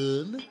old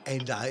urn,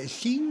 and it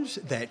seems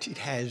that it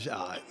has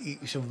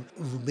some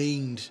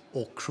remains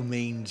or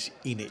cremains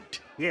in it.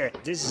 Yeah,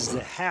 this is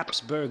the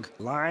Habsburg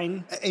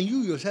line. And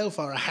you yourself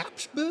are a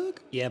Habsburg?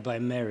 Yeah, by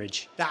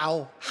marriage.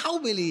 Now, how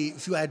many,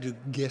 if you had to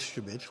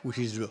guesstimate, which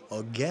is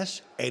a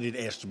guess and an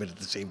estimate at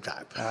the same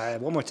time?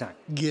 One more time.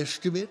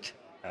 Guesstimate?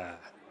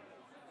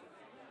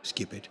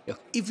 Skip it.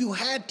 If you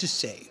had to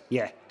say,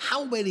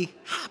 how many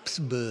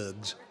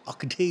Habsburgs are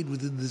contained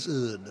within this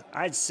urn?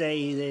 I'd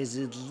say there's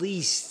at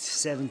least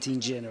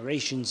 17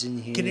 generations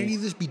in here. Can any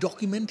of this be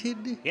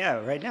documented? Yeah,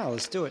 right now,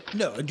 let's do it.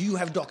 No, do you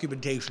have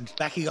documentation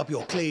backing up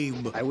your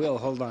claim? I will,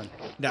 hold on.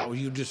 Now,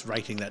 you're just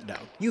writing that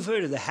down. You've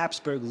heard of the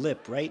Habsburg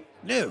lip, right?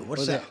 No,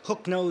 what's or that? The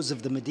hook nose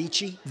of the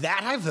Medici?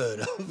 That I've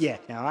heard of. Yeah,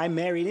 now I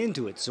married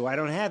into it, so I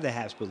don't have the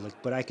Habsburg lip,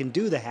 but I can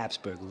do the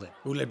Habsburg lip.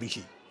 Oh, let me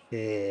see.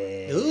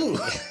 Ooh,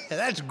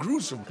 that's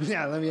gruesome.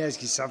 Now, let me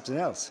ask you something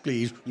else.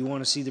 Please. You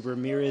want to see the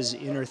Ramirez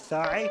inner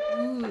thigh?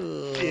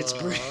 It's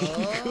pretty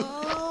cool.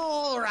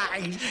 All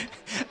right.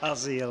 I'll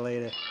see you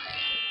later.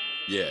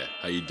 Yeah,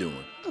 how you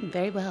doing? Oh,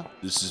 very well.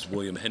 This is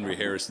William Henry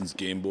Harrison's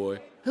Game Boy.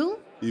 Who?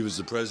 He was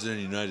the president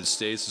of the United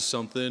States or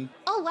something.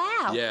 Oh,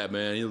 wow. Yeah,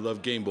 man, he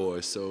loved Game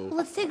Boy, so... Well,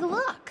 let's take a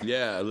look.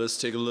 Yeah, let's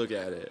take a look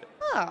at it.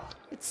 Oh,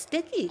 it's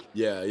sticky.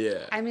 Yeah,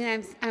 yeah. I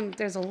mean,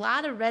 there's a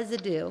lot of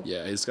residue.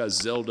 Yeah, it's got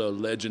Zelda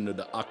Legend of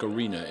the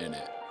Ocarina in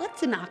it.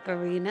 What's an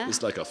ocarina?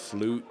 It's like a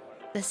flute.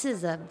 This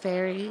is a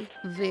very,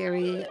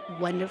 very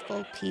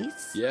wonderful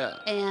piece. Yeah.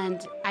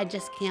 And I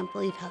just can't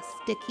believe how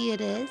sticky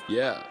it is.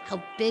 Yeah.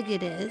 How big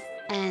it is.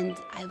 And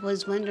I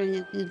was wondering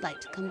if you'd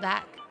like to come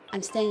back.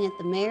 I'm staying at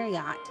the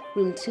Marriott,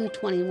 room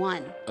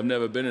 221. I've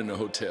never been in a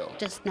hotel.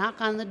 Just knock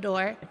on the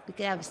door. We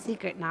could have a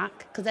secret knock,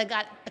 because I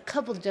got a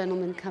couple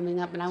gentlemen coming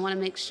up, and I want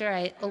to make sure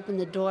I open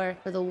the door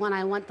for the one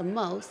I want the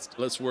most.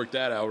 Let's work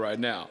that out right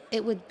now.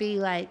 It would be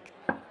like...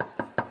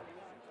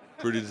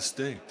 Pretty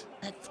distinct.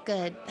 That's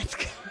good. That's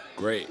good.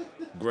 Great.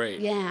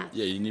 Yeah.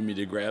 Yeah, you need me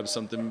to grab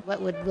something?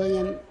 What would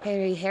William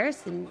Henry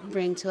Harrison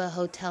bring to a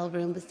hotel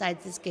room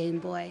besides his Game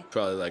Boy?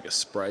 Probably like a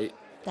Sprite.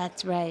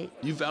 That's right.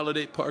 You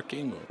validate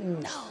parking? Or?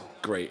 No.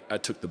 Great, I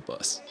took the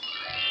bus.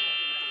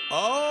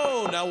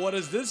 Oh, now what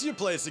is this you're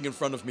placing in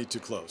front of me too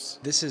close?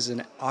 This is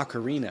an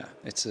ocarina.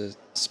 It's a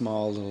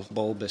small little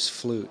bulbous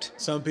flute.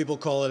 Some people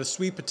call it a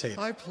sweet potato.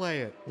 I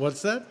play it.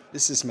 What's that?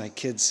 This is my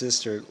kid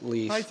sister,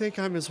 Leaf. I think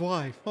I'm his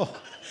wife. Oh,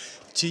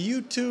 do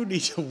you two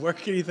need to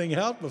work anything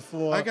out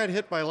before? I got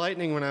hit by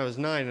lightning when I was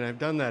 9, and I've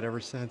done that ever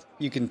since.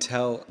 You can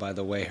tell by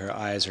the way her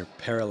eyes are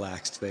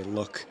parallaxed. They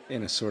look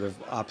in a sort of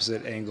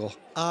opposite angle.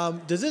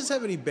 Does this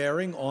have any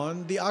bearing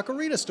on the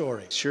ocarina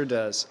story? Sure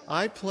does.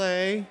 I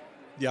play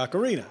The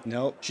ocarina?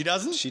 Nope. She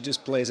doesn't? She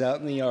just plays out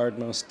in the yard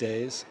most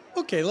days.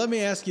 Okay, let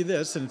me ask you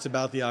this, and it's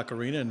about the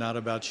ocarina and not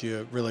about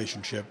your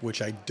relationship,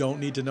 which I don't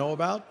need to know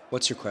about.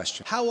 What's your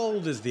question? How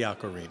old is the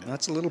ocarina?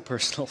 That's a little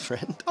personal,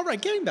 friend. All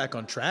right, getting back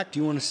on track. Do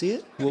you want to see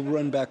it? We'll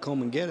run back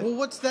home and get it. Well,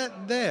 what's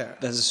that there?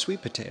 That's a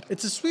sweet potato.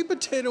 It's a sweet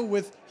potato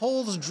with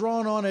holes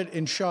drawn on it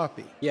in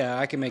Sharpie. Yeah,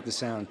 I can make the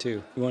sound,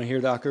 too. You want to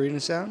hear the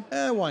ocarina sound?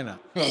 Why not?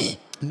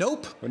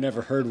 Nope. I've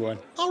never heard one.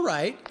 All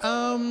right,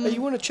 Hey,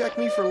 you want to check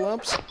me for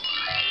lumps?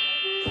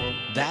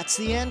 That's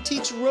the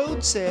Antiques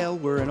Roadsale,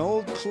 where an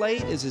old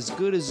plate is as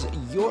good as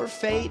your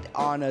fate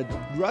on a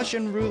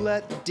Russian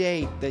roulette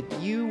date that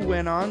you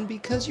went on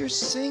because you're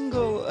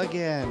single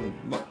again.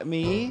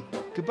 Me?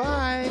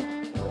 Goodbye.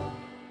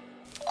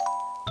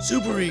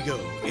 Superego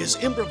is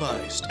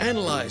improvised,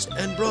 analyzed,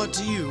 and brought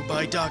to you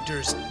by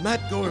doctors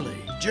Matt Gorley,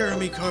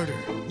 Jeremy Carter,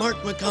 Mark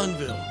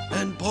McConville,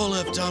 and Paul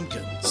F.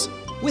 Tompkins.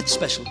 With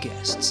special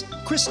guests,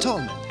 Chris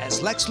Tallman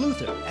as Lex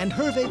Luthor and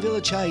Hervé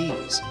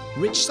Villechaize,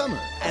 Rich Sommer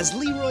as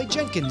Leroy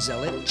Jenkins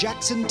zealot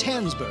Jackson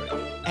Tansbury,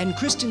 and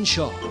Kristen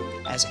Schaal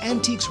as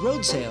Antiques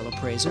Roadsale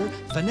appraiser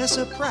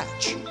Vanessa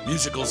Pratch.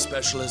 Musical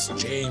specialist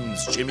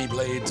James Jimmy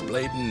Blades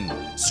Bladen.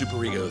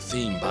 Superego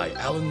theme by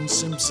Alan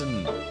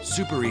Simpson.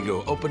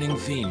 Superego opening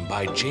theme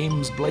by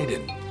James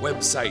Bladen.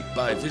 Website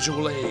by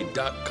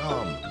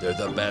visualaid.com. They're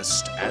the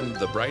best and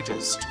the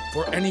brightest.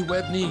 For any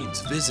web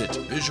needs, visit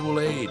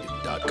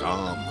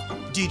visualaid.com.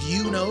 Did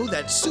you know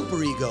that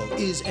Superego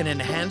is an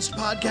enhanced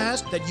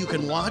podcast that you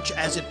can watch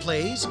as it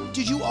plays?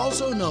 Did you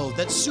also know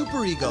that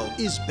Superego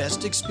is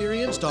best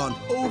experienced on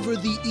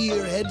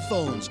over-the-ear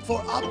headphones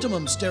for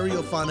optimum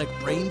stereophonic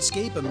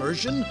brainscape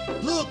immersion?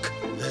 Look,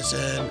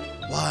 listen,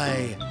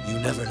 why, you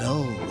never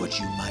know what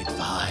you might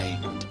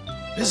find.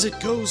 Visit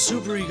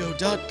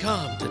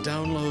GoSuperego.com to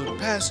download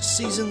past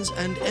seasons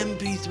and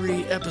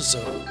MP3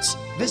 episodes.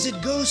 Visit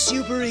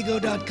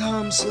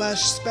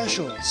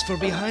GoSuperego.com/specials for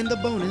behind the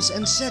bonus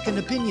and second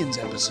opinions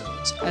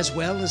episodes, as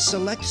well as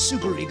select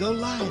Superego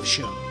live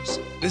shows.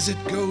 Visit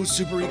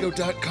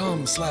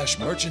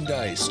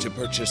GoSuperego.com/merchandise to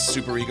purchase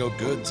Superego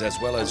goods as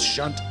well as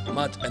Shunt,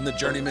 Mutt, and the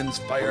Journeyman's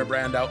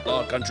Firebrand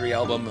Outlaw Country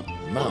album,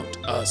 Mount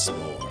Us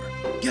More.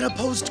 Get a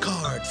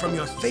postcard from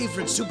your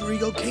favorite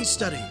Superego case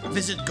study.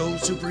 Visit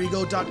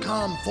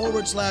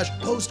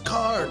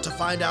GoSuperego.com/postcard to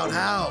find out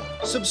how.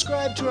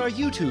 Subscribe to our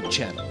YouTube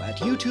channel at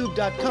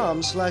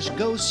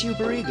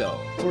youtube.com/GoSuperego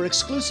for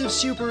exclusive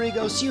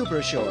Superego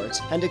Super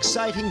Shorts and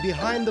exciting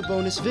behind the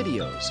bonus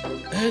videos.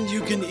 And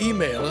you can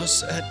email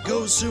us at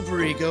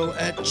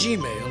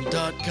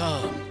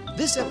gosuperego@gmail.com.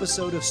 This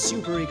episode of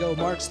Superego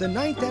marks the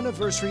 9th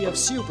anniversary of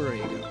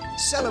Superego.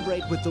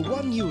 Celebrate with the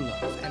one you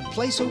love and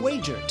place a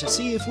wager to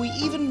see if we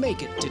even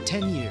make it to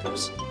 10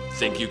 years.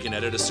 Think you can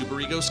edit a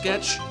Superego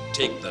sketch?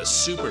 Take the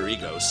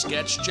Superego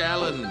Sketch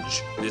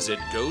Challenge. Visit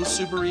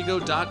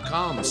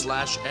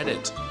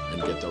gosuperego.com/edit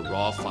and get the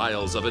raw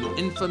files of an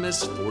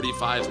infamous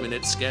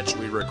 45-minute sketch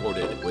we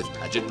recorded with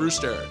Paget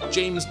Brewster,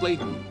 James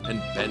Bladen, and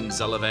Ben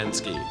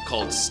Zelavansky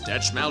called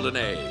Stetch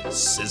Maldonay,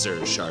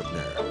 Scissor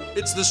Sharpener.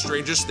 It's the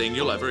strangest thing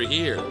you'll ever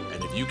hear,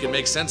 and if you can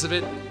make sense of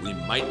it, we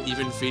might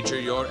even feature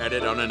your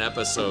edit on an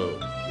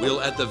episode.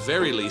 We'll at the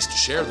very least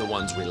share the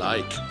ones we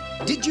like.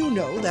 Did you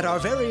know that our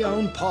very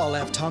own Paul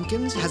F.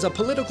 Tompkins has a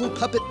political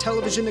puppet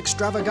television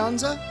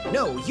extravaganza?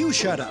 No, you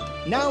shut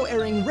up. Now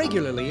airing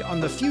regularly on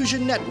the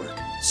Fusion Network.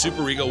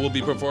 Superego will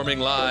be performing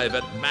live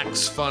at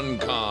Max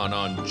FunCon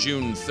on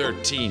June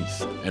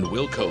 13th and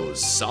Wilco's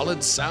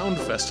Solid Sound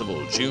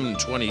Festival June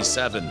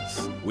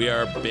 27th. We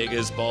are big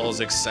as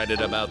balls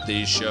excited about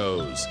these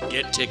shows.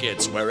 Get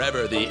tickets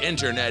wherever the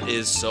internet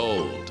is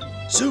sold.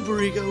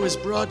 Superego is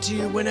brought to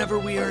you whenever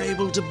we are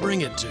able to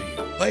bring it to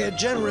you by a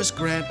generous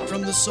grant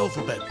from the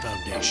Sofabet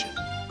Foundation.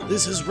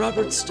 This is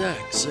Robert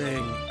Stack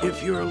saying,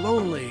 if you're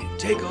lonely,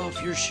 take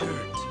off your shirt.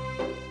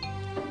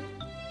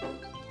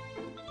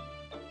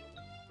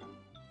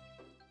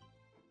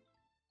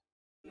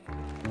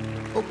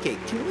 Okay,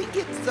 can we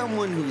get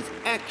someone who's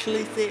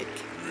actually sick?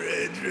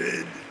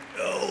 Reverend.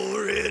 Oh,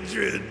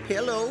 Reverend.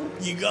 Hello?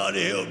 You gotta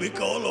help me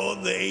call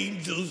on the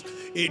angels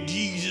and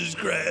Jesus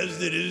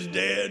Christ and his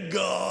dad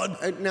God.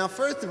 Now,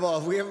 first of all,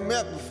 we haven't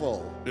met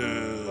before.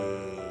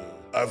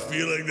 I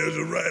feel like there's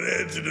a right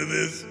answer to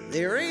this.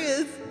 There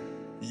is.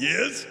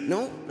 Yes?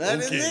 No, that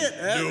isn't it.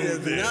 That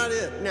is not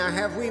it. Now,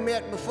 have we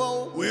met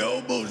before? We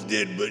almost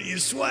did, but you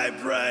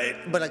swiped right.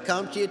 But I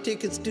comped your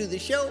tickets to the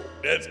show.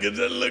 That's because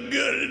I look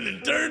good in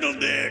a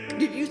turtleneck.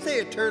 Did you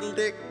say a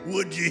turtleneck?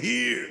 What'd you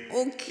hear?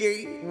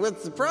 Okay,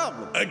 what's the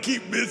problem? I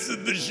keep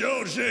missing the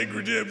Shawshank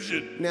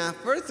Redemption. Now,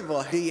 first of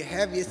all, do you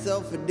have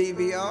yourself a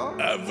DVR?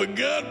 I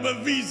forgot my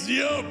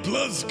VCR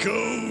plus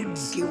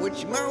codes. Okay, what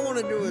you might want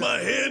to do is... My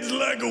head's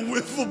like a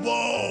wiffle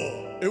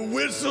ball. It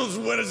whistles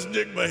when I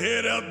stick my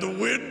head out the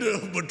window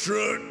of my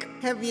truck.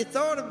 have you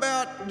thought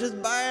about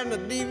just buying a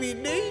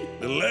DVD?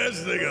 The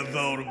last thing I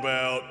thought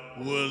about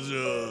was,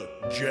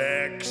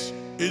 Jax.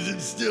 Is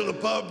it still a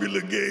popular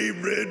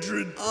game,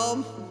 Reverend?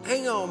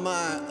 Hang on,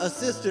 my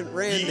assistant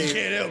Randy. You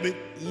can't help me.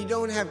 You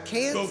don't have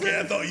cancer? Okay,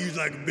 I thought you was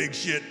like a big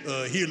shit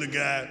healer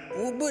guy.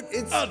 Well, but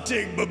it's... I'll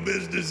take my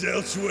business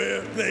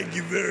elsewhere. Thank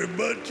you very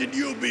much, and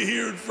you'll be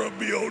hearing from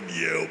me on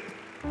Yelp.